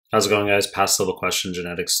How's it going, guys? Past level question,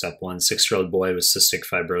 genetics, step one. 6-year-old boy with cystic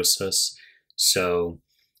fibrosis. So,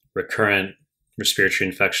 recurrent respiratory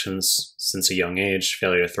infections since a young age,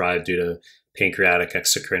 failure to thrive due to pancreatic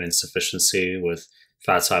exocrine insufficiency with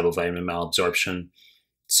fat soluble vitamin malabsorption.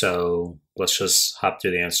 So, let's just hop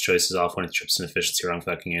through the answer choices. Off when trypsin deficiency, wrong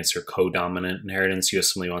fucking answer. Co-dominant inheritance.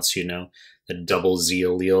 USMLE wants you to know the double Z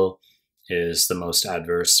allele is the most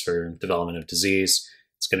adverse for development of disease.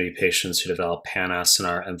 It's going to be patients who develop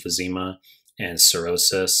pan-acinar emphysema and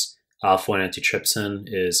cirrhosis. Alpha-1 antitrypsin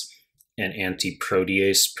is an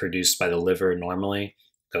antiprotease produced by the liver normally,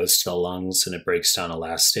 goes to the lungs, and it breaks down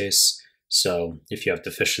elastase. So if you have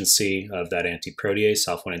deficiency of that antiprotease,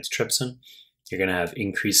 alpha-1 antitrypsin, you're going to have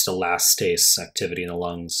increased elastase activity in the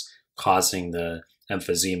lungs, causing the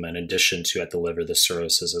emphysema in addition to at the liver the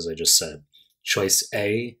cirrhosis, as I just said. Choice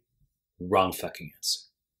A, wrong fucking answer.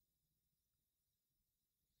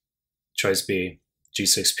 Choice B,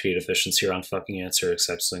 G6PD deficiency, wrong fucking answer,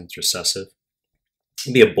 X-linked recessive.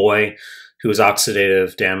 It'd be a boy who has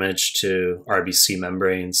oxidative damage to RBC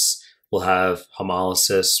membranes, will have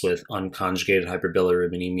hemolysis with unconjugated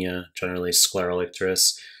hyperbilirubinemia, generally scleral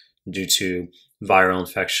icterus, due to viral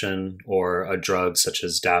infection or a drug such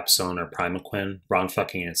as dapsone or primaquine. Wrong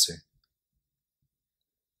fucking answer.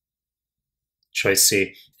 Choice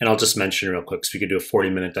C, and I'll just mention real quick so we could do a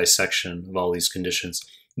 40-minute dissection of all these conditions.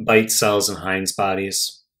 Bite cells and Heinz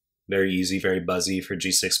bodies, very easy, very buzzy for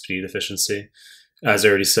G6PD deficiency. As I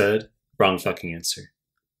already said, wrong fucking answer.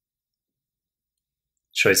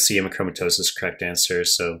 Choice C, hemochromatosis, correct answer.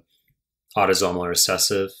 So autosomal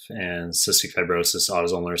recessive and cystic fibrosis,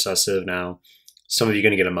 autosomal recessive. Now, some of you are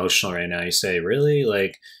going to get emotional right now. You say, really?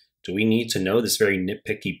 Like, do we need to know this very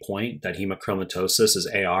nitpicky point that hemochromatosis is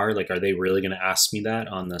AR? Like, are they really going to ask me that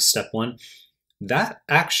on the step one? That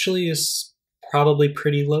actually is probably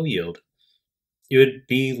pretty low yield. It would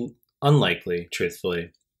be unlikely,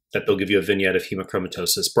 truthfully, that they'll give you a vignette of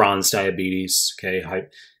hemochromatosis, bronze diabetes, okay,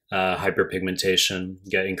 hyperpigmentation, you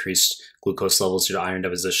get increased glucose levels due to iron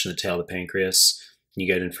deposition in the tail of the pancreas, you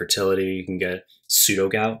get infertility, you can get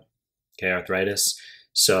pseudo-gout, okay, arthritis,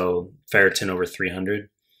 so ferritin over 300.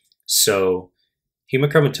 So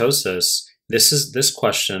hemochromatosis, this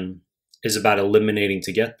question is about eliminating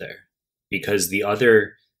to get there, because the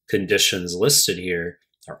other conditions listed here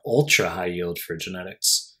are ultra high yield for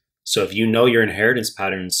genetics. So if you know your inheritance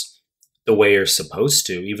patterns the way you're supposed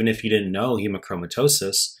to, even if you didn't know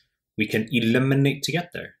hemochromatosis, we can eliminate to get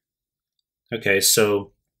there. Okay,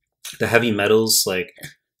 so the heavy metals like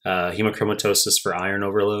hemochromatosis for iron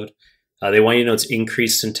overload, they want you to know it's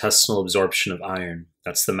increased intestinal absorption of iron.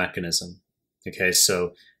 That's the mechanism. Okay,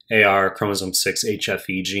 so AR, chromosome 6,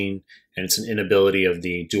 HFE gene, and it's an inability of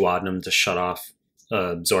the duodenum to shut off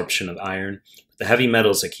absorption of iron. The heavy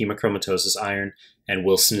metals like hemochromatosis, iron, and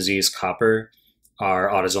Wilson disease, copper, are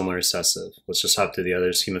autosomal recessive. Let's just hop to the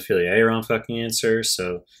others. Hemophilia A, wrong fucking answer.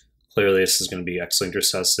 So clearly this is going to be X-linked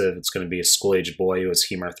recessive. It's going to be a school-age boy who has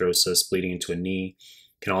hemarthrosis, bleeding into a knee.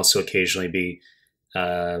 Can also occasionally be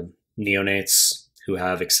neonates who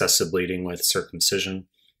have excessive bleeding with circumcision.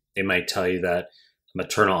 They might tell you that a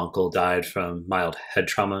maternal uncle died from mild head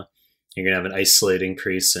trauma. You're going to have an isolated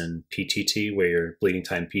increase in PTT where your bleeding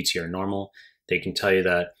time PT are normal. They can tell you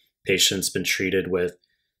that patient's been treated with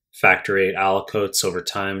factor VIII aliquots over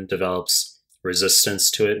time, develops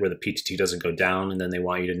resistance to it where the PTT doesn't go down, and then they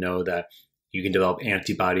want you to know that you can develop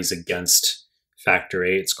antibodies against factor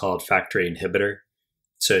VIII. It's called factor VIII inhibitor.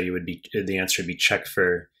 So the answer would be check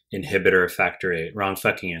for inhibitor of factor VIII. Wrong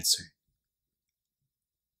fucking answer.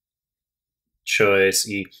 Choice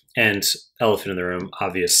E, and elephant in the room,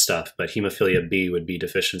 obvious stuff, but hemophilia B would be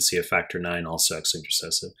deficiency of factor IX, also X-linked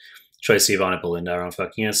recessive. Choice E, von Hippel-Lindau, wrong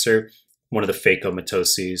fucking answer. One of the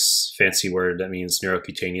phacomatoses, fancy word that means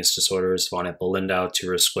neurocutaneous disorders, von Hippel-Lindau,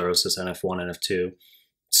 tuberous sclerosis, NF1, NF2,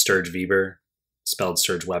 Sturge-Weber, spelled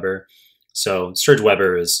Sturge-Weber. So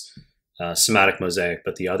Sturge-Weber is somatic mosaic,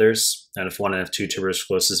 but the others, NF1, NF2, tuberous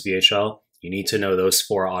sclerosis, VHL, you need to know those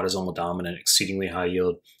four autosomal dominant, exceedingly high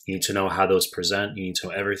yield. You need to know how those present. You need to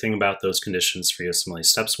know everything about those conditions for USMLE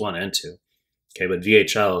steps 1 and 2. Okay, but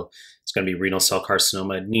VHL is going to be renal cell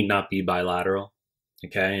carcinoma. It need not be bilateral.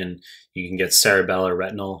 Okay, and you can get cerebellar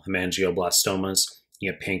retinal hemangioblastomas.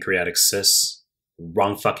 You get pancreatic cysts.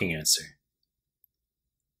 Wrong fucking answer.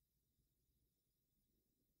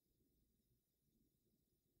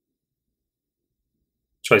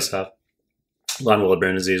 Choice F. Von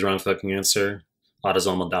Willebrand disease, wrong fucking answer.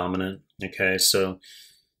 Autosomal dominant. Okay, so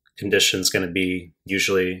condition's going to be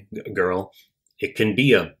usually a girl. It can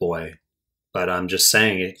be a boy, but I'm just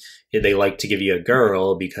saying they like to give you a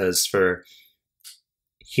girl because for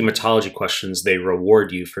hematology questions, they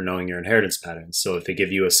reward you for knowing your inheritance patterns. So if they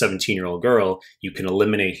give you a 17-year-old girl, you can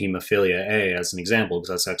eliminate hemophilia A as an example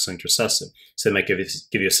because that's X-linked recessive. So they might give you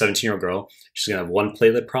a 17-year-old girl. She's going to have one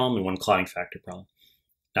platelet problem and one clotting factor problem.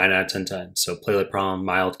 9 out of 10 times. So platelet problem,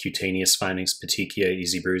 mild cutaneous findings, petechia,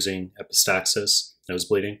 easy bruising, epistaxis, nose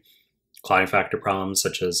bleeding. Clotting factor problems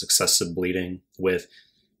such as excessive bleeding with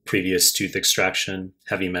previous tooth extraction,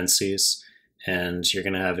 heavy menses, and you're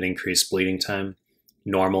going to have an increased bleeding time.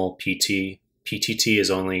 Normal PT. PTT is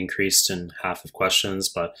only increased in half of questions,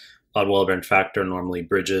 but Von-Willebrand factor normally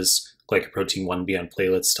bridges glycoprotein 1b on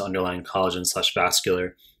platelets to underlying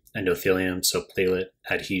collagen/vascular endothelium, so platelet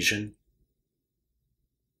adhesion.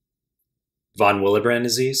 Von Willebrand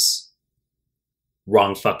disease?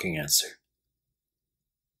 Wrong fucking answer.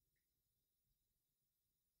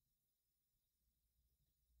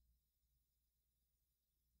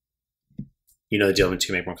 You know the deal.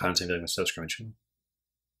 To make more content, like my subscribe channel.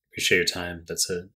 Appreciate your time. That's it.